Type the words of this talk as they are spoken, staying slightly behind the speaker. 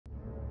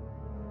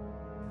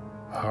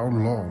How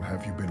long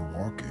have you been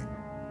walking?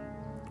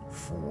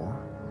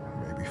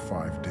 4, maybe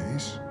 5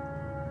 days?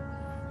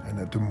 And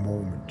at the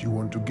moment you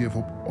want to give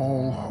up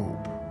all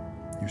hope,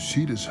 you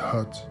see this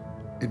hut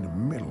in the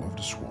middle of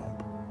the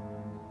swamp.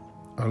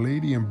 A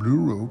lady in blue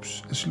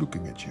robes is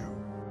looking at you.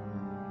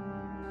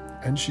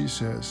 And she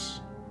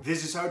says,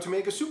 "This is how to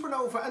make a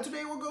supernova, and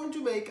today we're going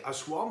to make a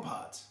swamp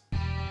hut."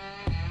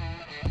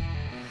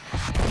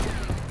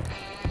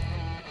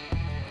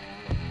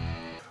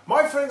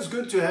 My friends,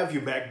 good to have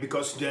you back,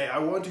 because today I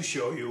want to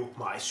show you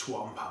my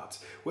swamp hut.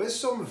 With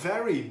some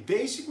very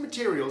basic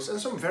materials and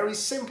some very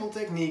simple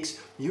techniques,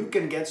 you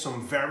can get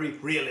some very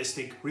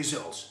realistic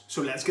results.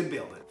 So let's get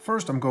building.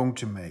 first I'm going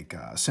to make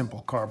a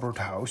simple cardboard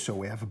house so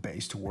we have a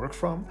base to work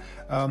from.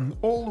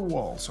 All the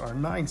walls are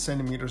 9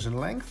 centimeters in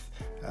length,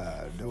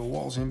 the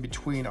walls in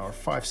between are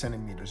 5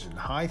 centimeters in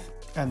height,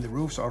 and the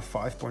roofs are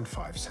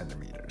 5.5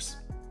 centimeters.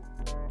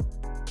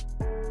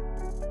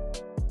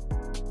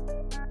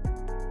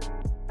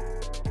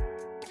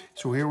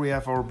 So here we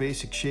have our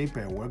basic shape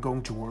we're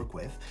going to work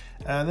with.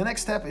 The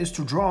next step is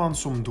to draw on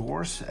some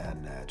doors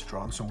and to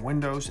draw on some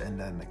windows and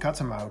then cut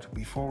them out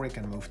before we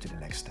can move to the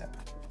next step.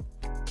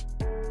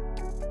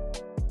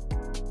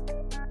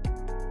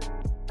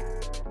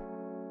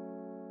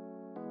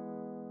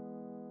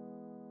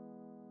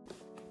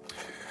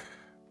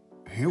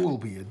 Here will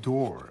be a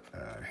door,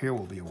 here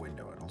will be a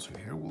window, and also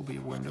here will be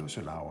a window,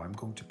 so now I'm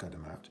going to cut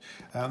them out.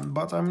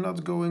 But I'm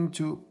not going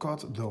to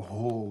cut the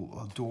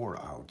whole door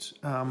out.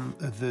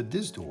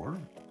 This door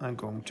I'm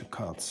going to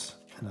cut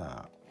in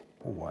a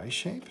Y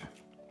shape.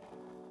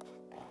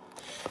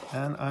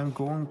 And I'm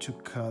going to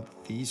cut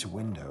these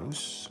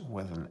windows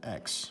with an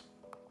X.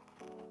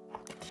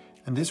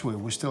 And this way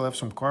we still have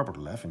some cardboard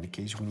left in the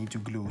case we need to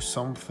glue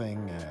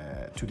something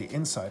to the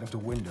inside of the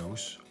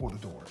windows or the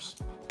doors.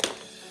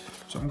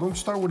 So I'm going to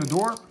start with the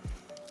door.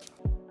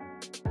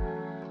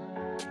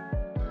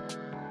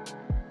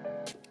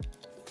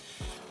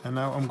 And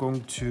now I'm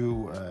going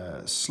to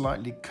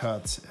slightly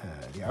cut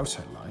the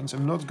outside lines.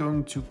 I'm not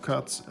going to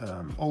cut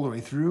all the way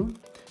through,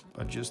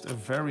 but just a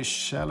very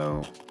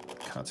shallow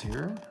cut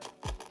here.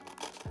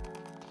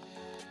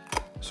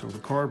 So the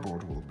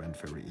cardboard will bend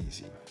very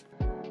easy.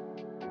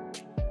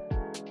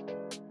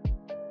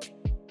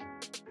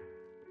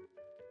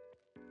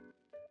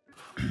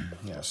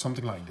 Yeah,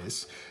 something like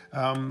this.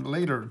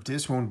 Later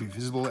this won't be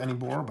visible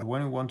anymore, but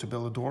when we want to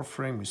build a door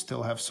frame, we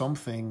still have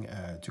something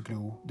to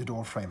glue the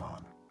door frame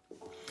on.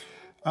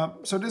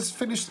 So this is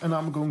finished, and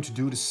I'm going to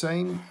do the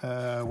same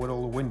with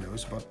all the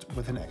windows, but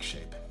with an X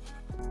shape.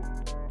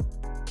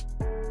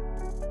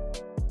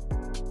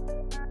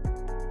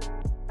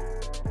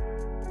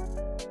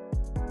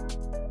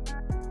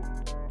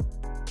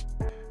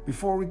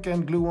 Before we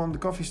can glue on the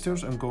coffee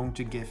stirrers, I'm going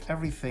to give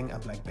everything a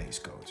black base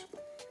coat.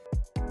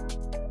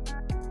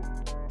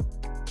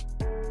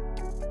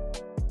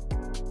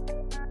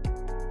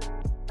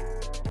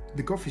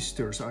 The coffee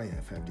stirrers I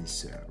have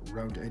these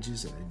round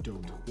edges and I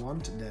don't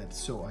want that,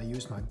 so I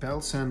use my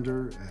belt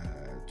sander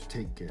to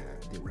take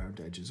the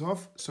round edges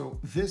off. So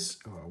this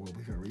will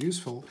be very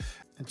useful.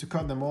 And to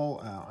cut them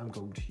all, I'm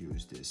going to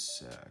use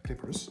this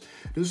clippers.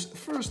 The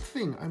first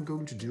thing I'm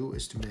going to do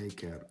is to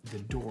make the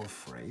door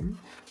frame.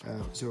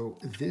 So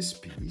this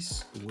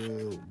piece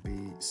will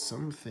be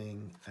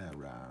something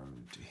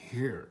around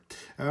here.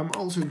 I'm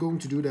also going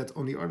to do that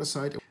on the other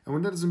side. And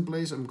when that is in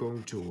place, I'm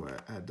going to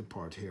add the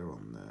part here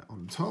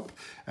on the top.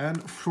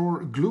 And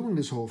for gluing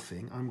this whole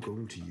thing, I'm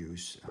going to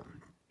use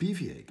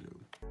PVA glue.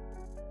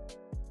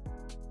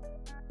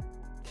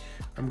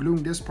 I'm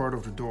gluing this part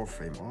of the door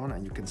frame on,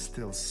 and you can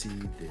still see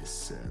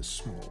this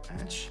small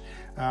edge.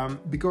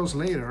 Because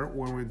later,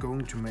 when we're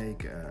going to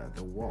make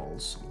the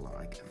walls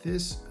like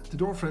this, the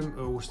door frame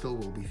still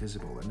will be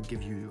visible and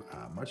give you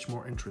a much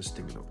more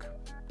interesting look.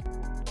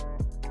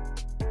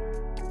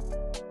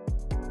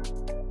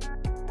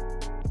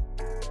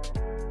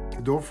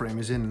 The door frame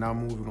is in, now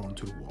moving on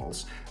to the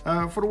walls.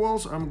 For the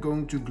walls, I'm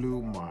going to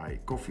glue my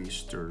coffee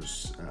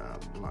stirrers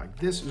like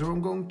this. So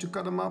I'm going to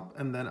cut them up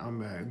and then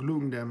I'm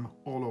gluing them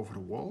all over the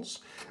walls.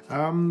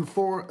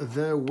 For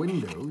the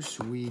windows,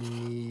 we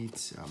need,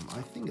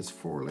 I think it's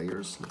 4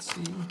 layers. Let's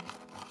see.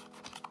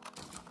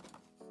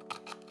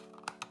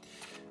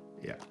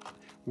 Yeah.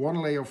 1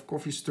 layer of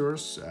coffee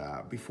stirrers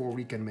before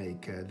we can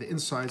make the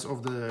insides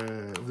of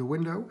the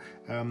window.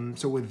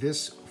 So with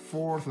this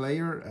 4th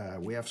layer,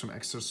 we have some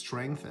extra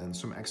strength and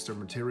some extra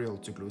material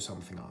to glue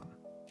something on.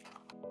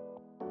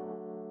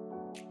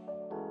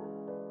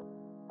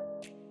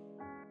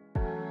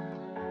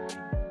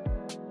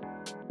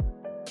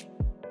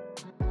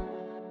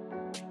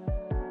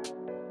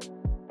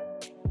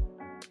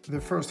 The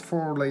first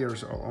 4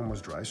 layers are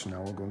almost dry, so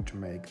now we're going to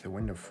make the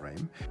window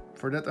frame.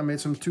 For that I made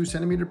some 2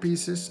 centimeter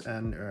pieces,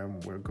 and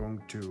we're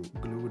going to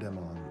glue them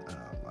on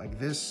like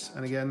this.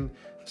 And again,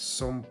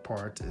 some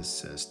part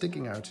is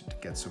sticking out to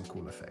get some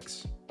cool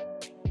effects.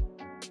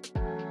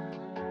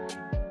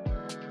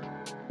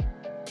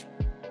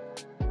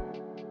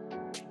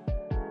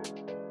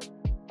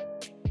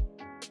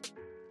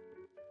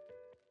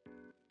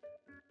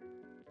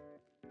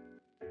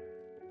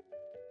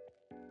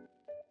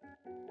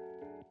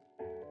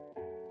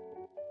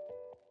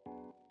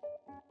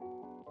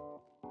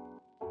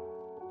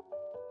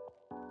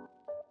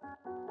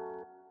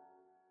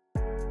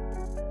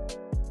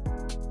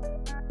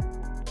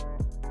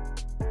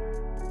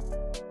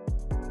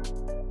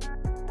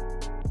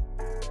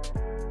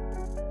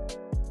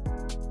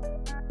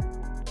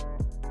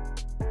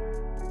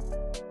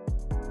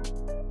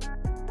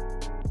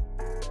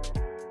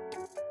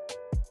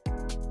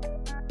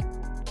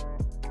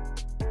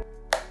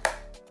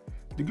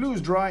 The glue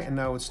is dry and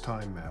now it's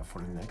time for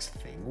the next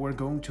thing. We're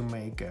going to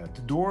make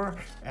the door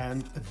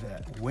and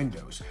the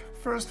windows.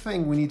 First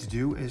thing we need to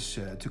do is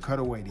to cut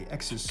away the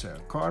excess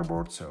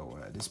cardboard, so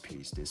this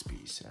piece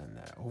and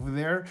over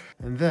there.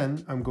 And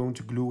then I'm going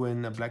to glue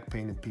in a black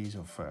painted piece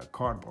of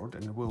cardboard,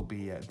 and it will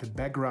be the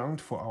background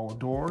for our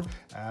door,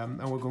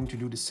 and we're going to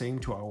do the same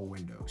to our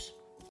windows.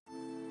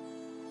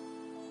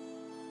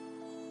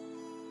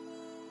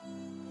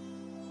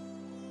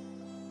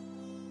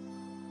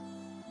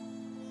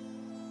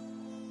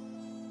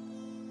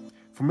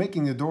 For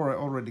making the door, I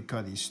already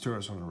cut these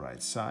stairs on the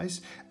right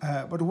size,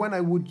 but when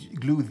I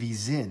would glue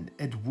these in,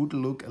 it would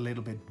look a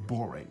little bit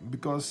boring,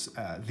 because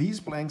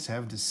these planks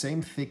have the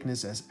same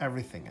thickness as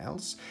everything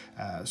else.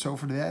 So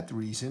for that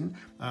reason,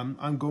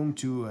 I'm going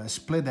to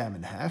split them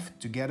in half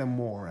to get a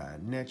more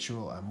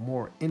natural and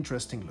more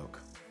interesting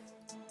look.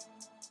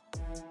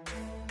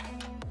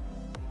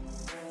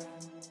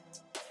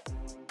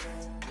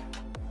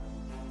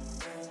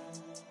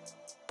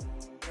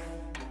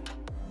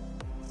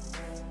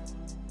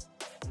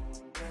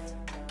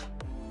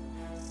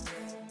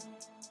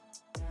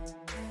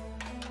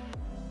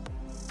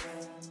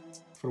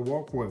 For the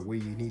walkway, we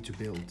need to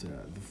build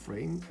the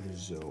frame,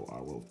 so I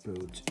will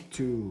put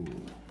 2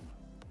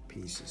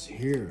 pieces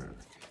here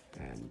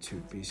and 2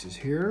 pieces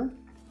here.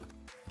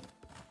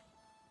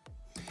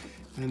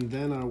 And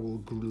then I will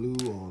glue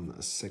on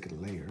a second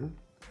layer.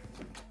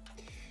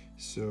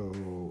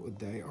 So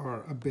they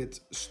are a bit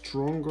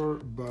stronger,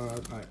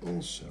 but I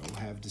also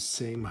have the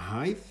same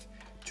height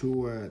to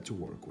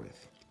work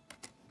with.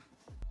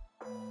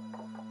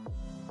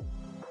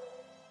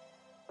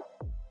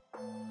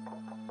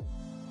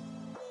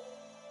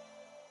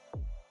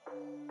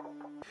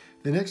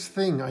 The next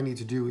thing I need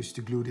to do is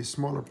to glue the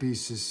smaller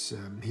pieces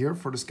here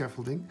for the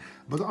scaffolding,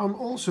 but I'm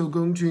also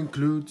going to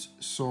include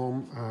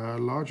some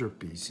larger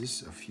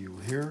pieces, a few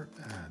here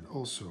and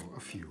also a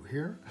few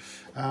here.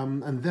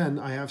 And then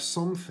I have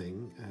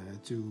something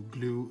to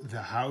glue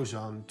the house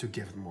on to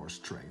give it more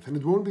strength. And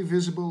it won't be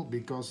visible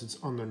because it's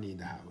underneath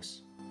the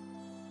house.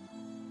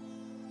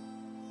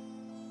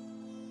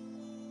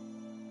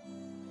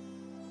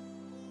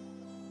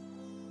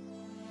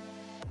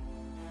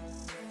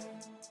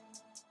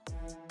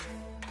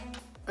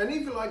 And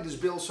if you like this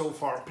build so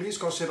far, please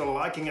consider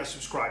liking and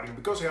subscribing,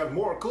 because I have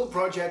more cool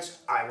projects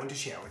I want to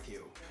share with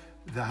you.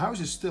 The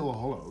house is still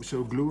hollow,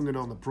 so gluing it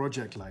on a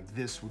project like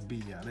this would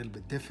be a little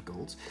bit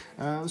difficult.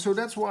 So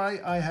that's why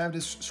I have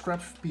this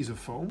scrap piece of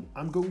foam.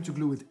 I'm going to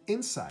glue it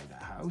inside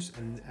the house,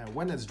 and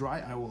when it's dry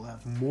I will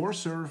have more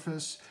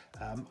surface.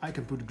 I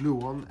can put glue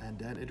on and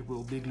then it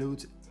will be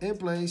glued in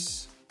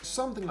place,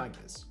 something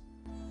like this.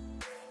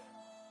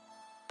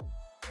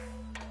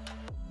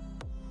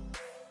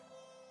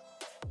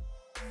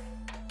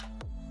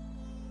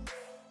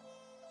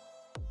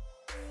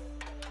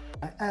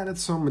 I added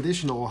some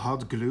additional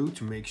hot glue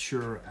to make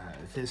sure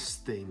this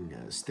thing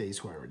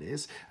stays where it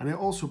is, and I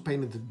also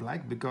painted it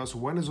black because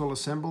when it's all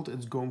assembled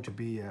it's going to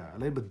be a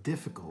little bit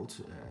difficult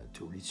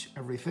to reach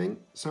everything,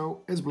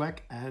 so it's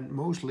black and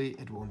mostly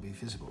it won't be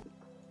visible.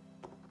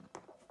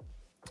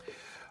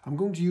 I'm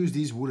going to use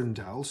these wooden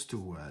dowels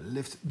to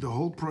lift the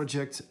whole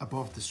project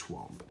above the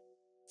swamp.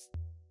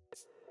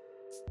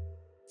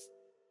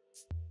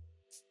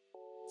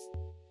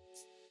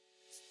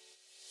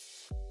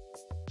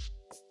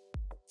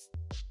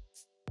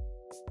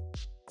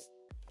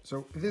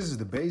 So this is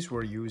the base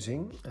we're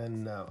using,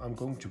 and I'm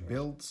going to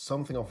build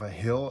something of a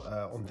hill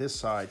on this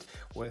side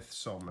with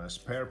some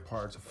spare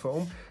parts of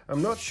foam.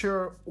 I'm not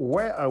sure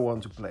where I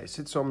want to place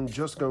it, so I'm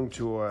just going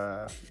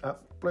to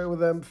play with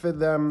them, fit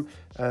them,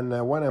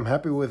 and when I'm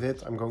happy with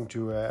it, I'm going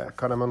to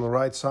cut them on the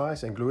right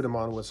size and glue them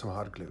on with some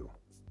hot glue.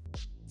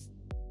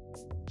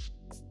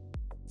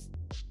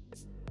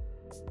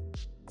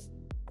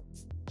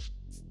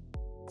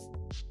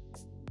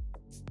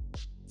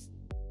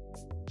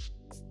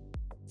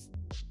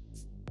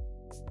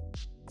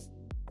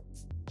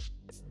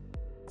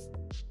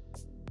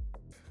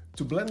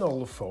 To blend all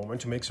the foam and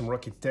to make some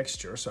rocky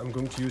textures, I'm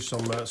going to use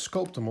some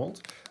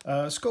Sculptamold.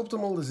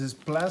 Sculptamold is this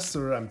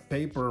plaster and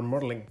paper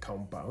modeling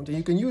compound, and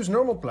you can use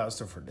normal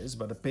plaster for this,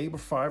 but the paper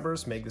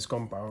fibers make this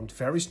compound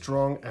very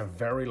strong and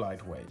very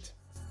lightweight.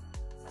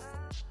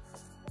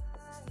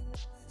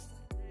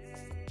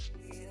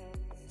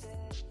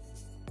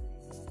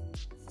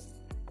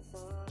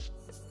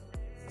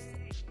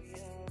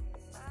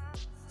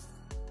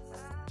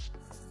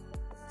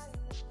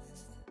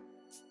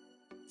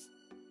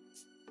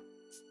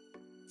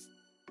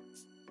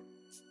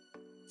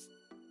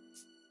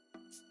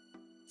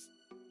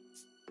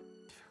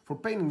 For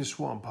painting the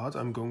swamp hut,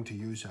 I'm going to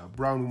use a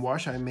brown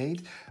wash I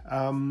made.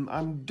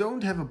 I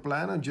don't have a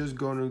plan, I'm just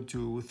going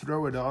to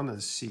throw it on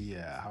and see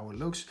how it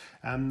looks.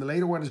 And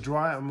later when it's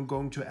dry, I'm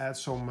going to add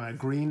some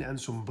green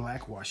and some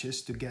black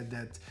washes to get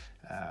that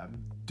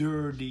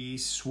dirty,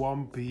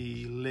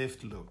 swampy,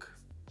 lift look.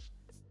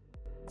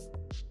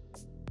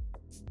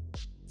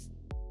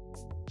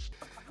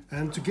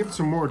 And to give it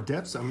some more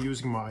depth, I'm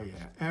using my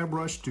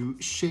airbrush to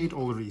shade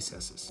all the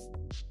recesses.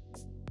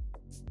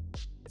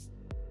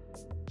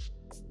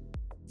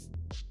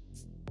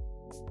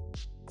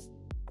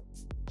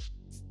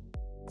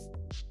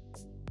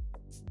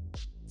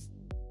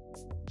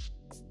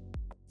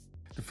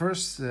 The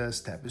first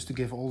step is to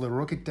give all the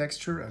rocky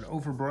texture an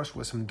overbrush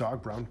with some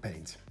dark brown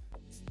paint.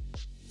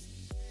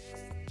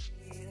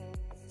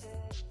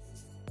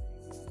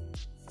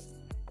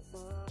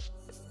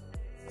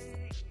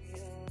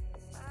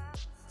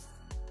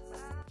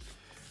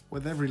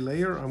 With every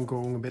layer I'm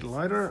going a bit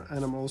lighter,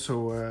 and I'm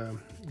also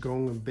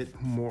going a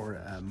bit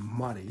more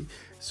muddy.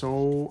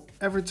 So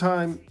every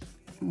time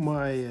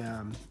my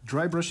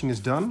dry brushing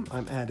is done,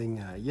 I'm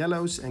adding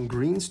yellows and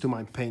greens to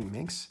my paint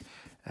mix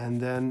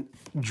and then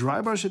dry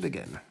brush it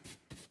again.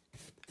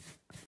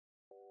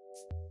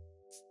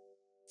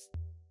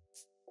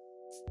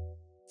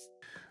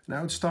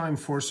 Now it's time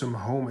for some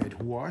homemade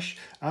wash.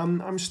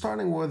 I'm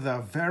starting with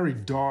a very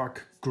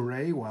dark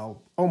gray,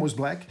 well, almost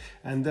black,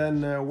 and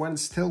then when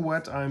it's still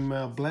wet,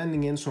 I'm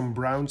blending in some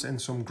browns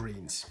and some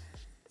greens.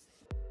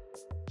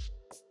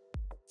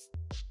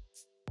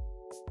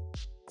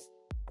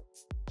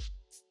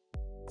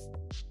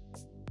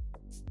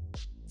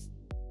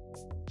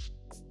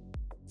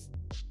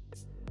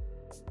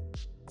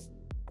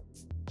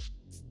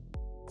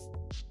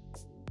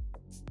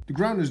 The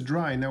ground is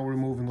dry, now we're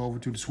moving over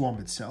to the swamp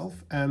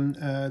itself, and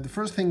the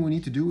first thing we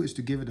need to do is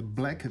to give it a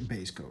black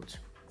base coat.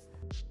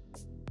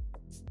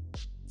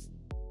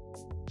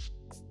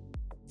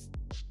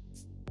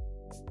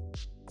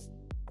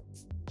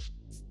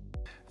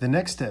 The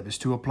next step is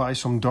to apply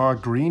some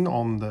dark green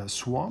on the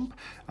swamp.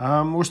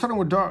 We're starting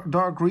with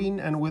dark green,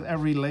 and with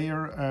every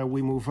layer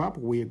we move up,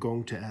 we are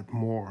going to add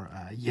more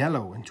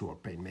yellow into our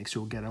paint mix,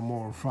 so we'll get a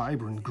more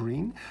vibrant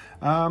green.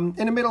 In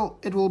the middle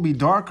it will be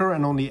darker,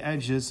 and on the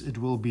edges it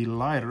will be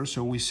lighter,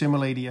 so we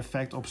simulate the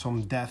effect of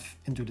some depth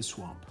into the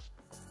swamp.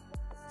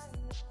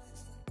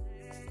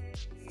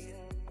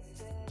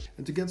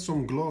 And to get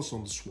some gloss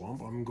on the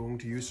swamp, I'm going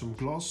to use some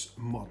gloss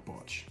Mod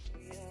Podge.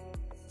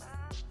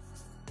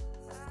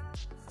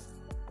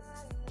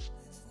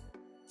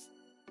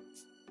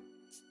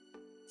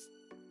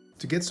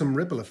 To get some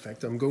ripple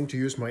effect, I'm going to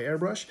use my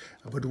airbrush,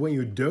 but when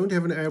you don't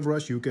have an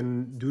airbrush, you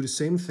can do the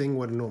same thing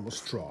with a normal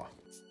straw.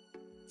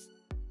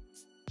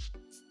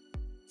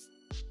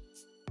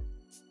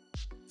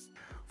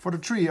 For the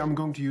tree, I'm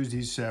going to use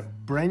these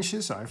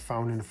branches I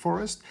found in the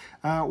forest.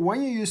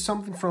 When you use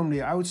something from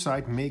the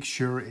outside, make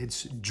sure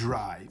it's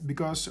dry,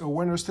 because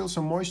when there's still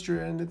some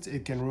moisture in it,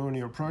 it can ruin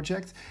your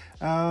project.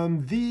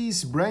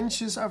 These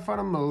branches, I found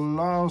them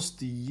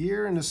last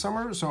year in the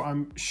summer, so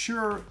I'm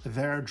sure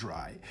they're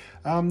dry.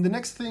 The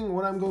next thing,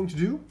 what I'm going to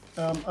do,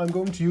 I'm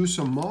going to use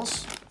some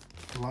moss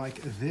like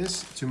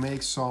this to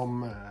make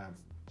some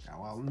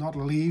well, not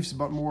leaves,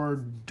 but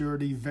more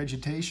dirty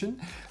vegetation,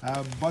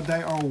 but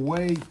they are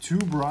way too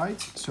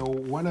bright, so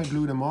when I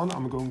glue them on,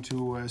 I'm going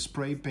to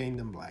spray paint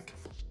them black.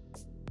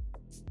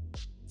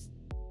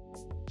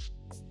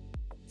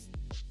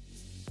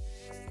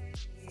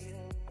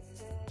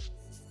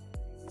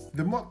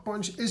 The Mod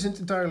Podge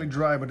isn't entirely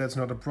dry, but that's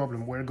not a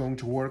problem. We're going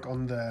to work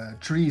on the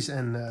trees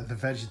and the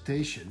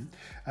vegetation.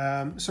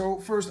 So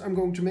first I'm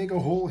going to make a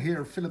hole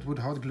here, fill it with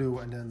hot glue,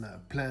 and then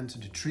plant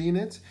the tree in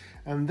it.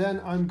 And then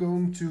I'm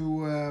going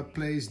to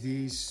place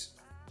these,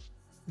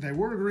 they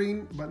were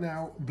green, but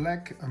now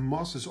black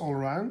mosses all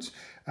around.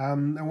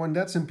 And when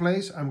that's in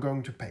place, I'm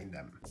going to paint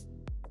them.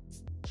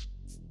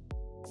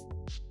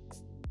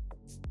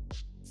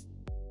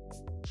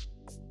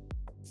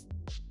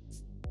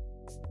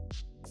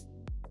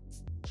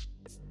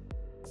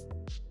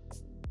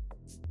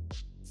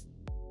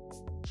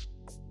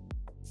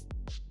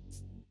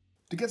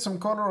 To get some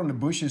color on the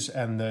bushes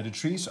and the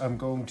trees, I'm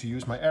going to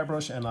use my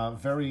airbrush and a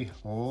very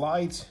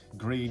light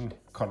green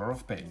color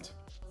of paint.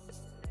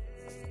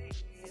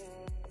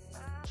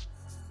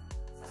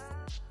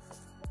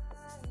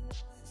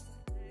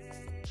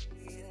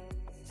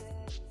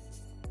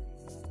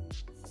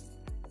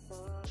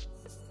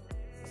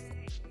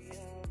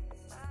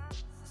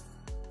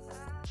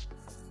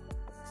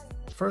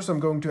 First I'm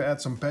going to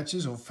add some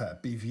patches of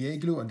PVA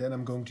glue, and then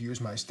I'm going to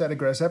use my static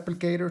grass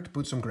applicator to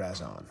put some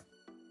grass on.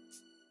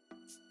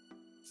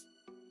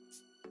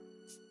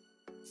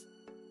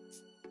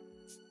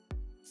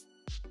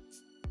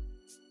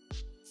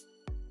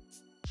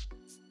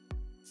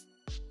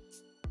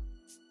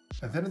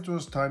 And then it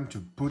was time to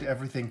put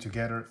everything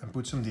together and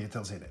put some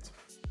details in it.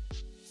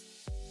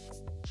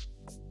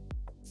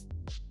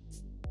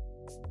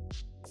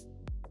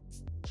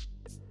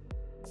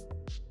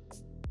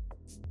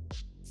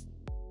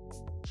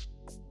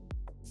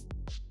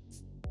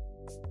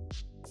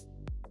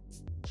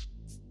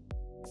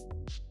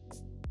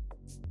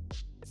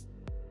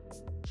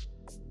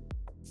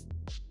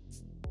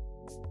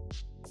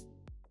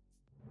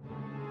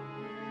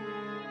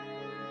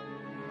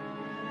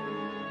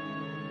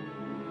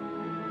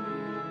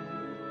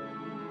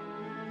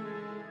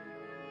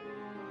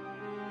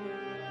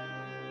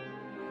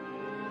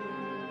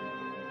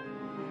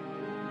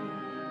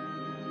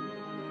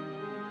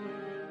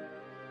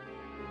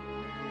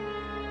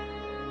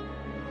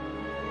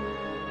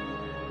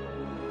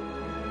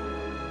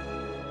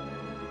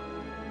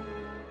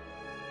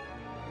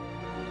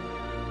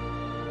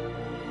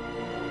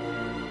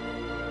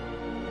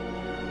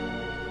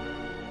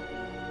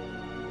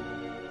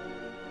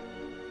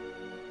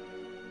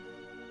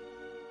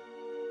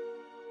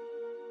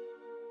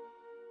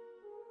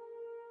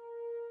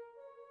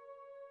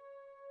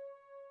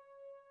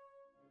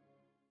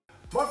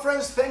 My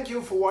friends, thank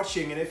you for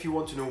watching, and if you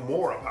want to know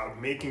more about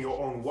making your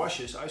own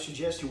washes, I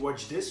suggest you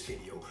watch this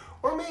video,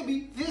 or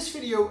maybe this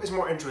video is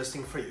more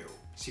interesting for you.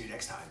 See you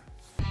next time.